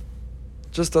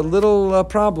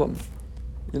problem.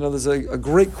 There's a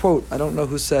great quote, I don't know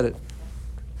who said it,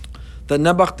 that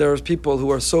Nebuch, there are people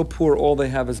who are so poor, all they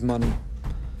have is money.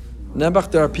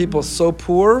 Nebuch, there are people so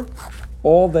poor,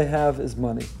 all they have is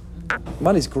money.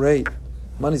 Money's great.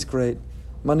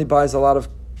 Money buys a lot of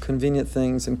convenient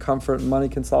things and comfort, and money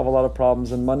can solve a lot of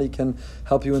problems, and money can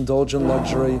help you indulge in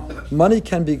luxury. Money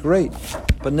can be great,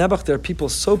 but Nebuch, there are people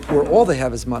so poor, all they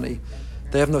have is money.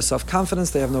 They have no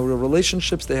self-confidence, they have no real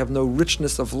relationships, they have no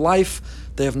richness of life,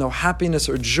 they have no happiness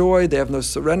or joy, they have no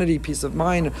serenity, peace of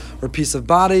mind, or peace of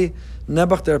body.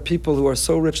 Nebuch, there are people who are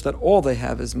so rich that all they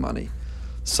have is money.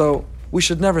 So we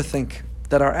should never think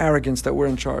that our arrogance, that we're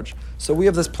in charge. So we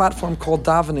have this platform called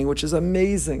davening, which is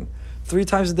amazing. 3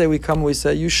 times a day we come and we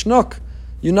say, you schnook,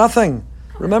 you nothing.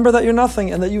 Remember that you're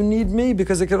nothing and that you need me,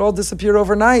 because it could all disappear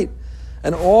overnight.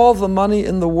 And all the money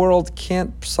in the world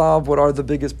can't solve what are the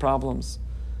biggest problems.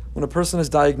 When a person is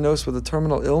diagnosed with a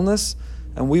terminal illness,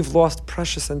 and we've lost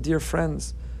precious and dear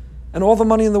friends, and all the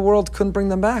money in the world couldn't bring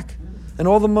them back, and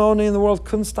all the money in the world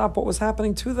couldn't stop what was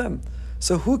happening to them.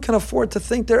 So who can afford to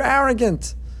think they're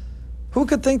arrogant? Who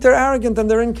could think they're arrogant and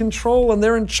they're in control and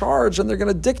they're in charge and they're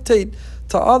going to dictate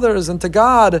to others and to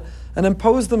God and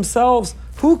impose themselves?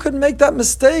 Who could make that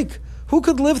mistake? Who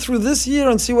could live through this year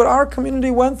and see what our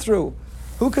community went through?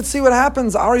 Who could see what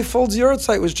happens? Ari Fold's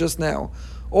yahrzeit was just now.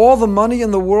 All the money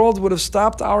in the world would have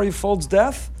stopped Ari Fold's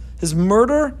death, his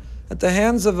murder at the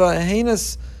hands of a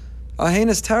heinous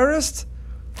terrorist.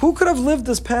 Who could have lived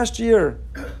this past year?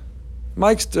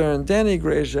 Mike Stern, Danny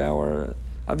Grayjour,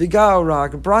 Avigal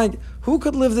Rock, Brian. Who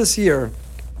could live this year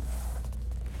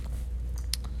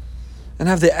and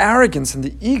have the arrogance and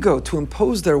the ego to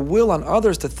impose their will on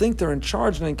others, to think they're in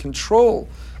charge and in control,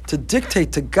 to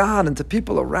dictate to God and to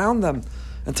people around them,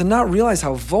 and to not realize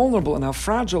how vulnerable and how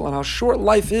fragile and how short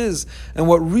life is, and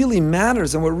what really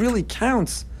matters and what really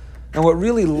counts and what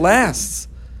really lasts.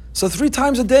 So 3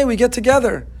 times a day we get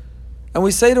together and we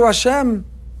say to Hashem,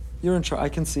 you're in charge. I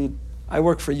concede. I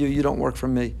work for you. You don't work for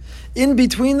me. In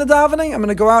between the davening, I'm going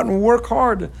to go out and work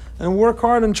hard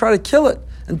and try to kill it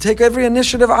and take every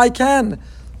initiative I can.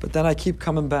 But then I keep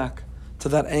coming back to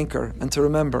that anchor and to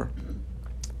remember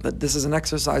that this is an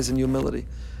exercise in humility.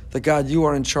 that God, you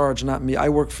are in charge, not me. I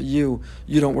work for you.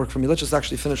 You don't work for me. Let's just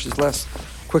actually finish these last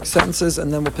quick sentences,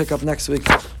 and then we'll pick up next week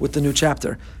with the new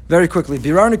chapter. Very quickly.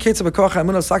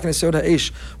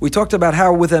 We talked about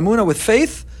how with emunah, with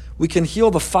faith, we can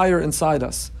heal the fire inside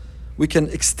us. We can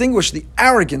extinguish the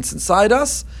arrogance inside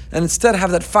us, and instead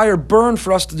have that fire burn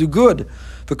for us to do good.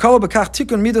 And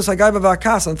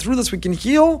through this we can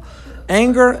heal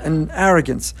anger and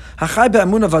arrogance.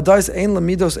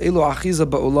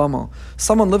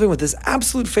 Someone living with this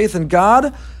absolute faith in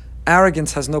God,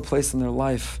 arrogance has no place in their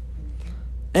life.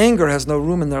 Anger has no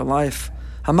room in their life.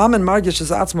 By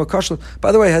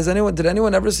the way, did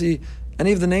anyone ever see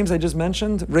any of the names I just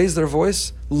mentioned raise their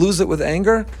voice, lose it with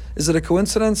anger? Is it a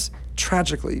coincidence?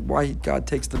 Tragically, why God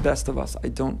takes the best of us, I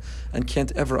don't and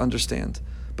can't ever understand.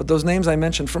 But those names I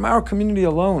mentioned from our community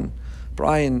alone,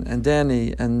 Brian and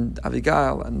Danny and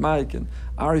Abigail and Mike and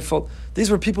Ari Folt, these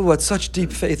were people who had such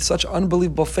deep faith, such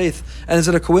unbelievable faith. And is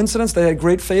it a coincidence they had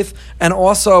great faith and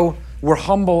also were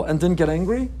humble and didn't get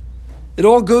angry? It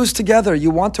all goes together.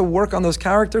 You want to work on those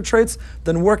character traits,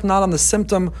 then work not on the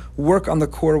symptom, work on the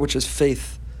core, which is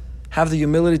faith. Have the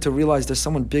humility to realize there's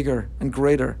someone bigger and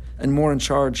greater and more in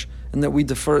charge, and that we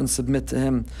defer and submit to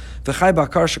Him.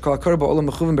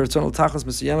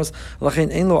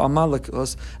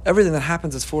 Everything that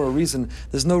happens is for a reason.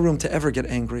 There's no room to ever get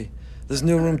angry. There's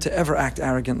no room to ever act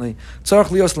arrogantly. You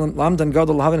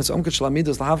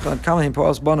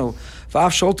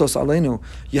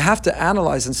have to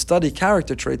analyze and study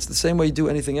character traits the same way you do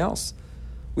anything else.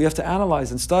 We have to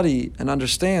analyze and study and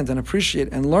understand and appreciate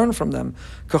and learn from them.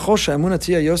 The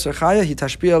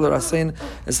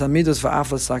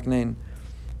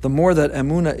more that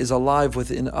emunah is alive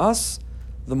within us,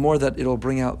 the more that it'll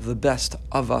bring out the best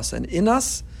of us and in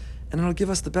us, and it'll give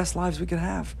us the best lives we could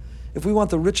have. If we want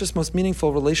the richest, most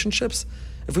meaningful relationships,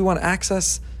 if we want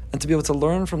access and to be able to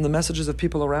learn from the messages of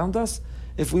people around us,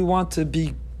 if we want to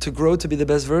grow to be the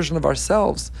best version of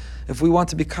ourselves, if we want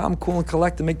to be calm, cool, and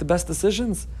collect and make the best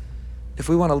decisions, if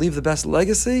we want to leave the best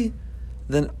legacy,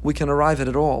 then we can arrive at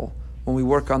it all when we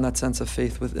work on that sense of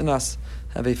faith within us.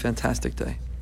 Have a fantastic day.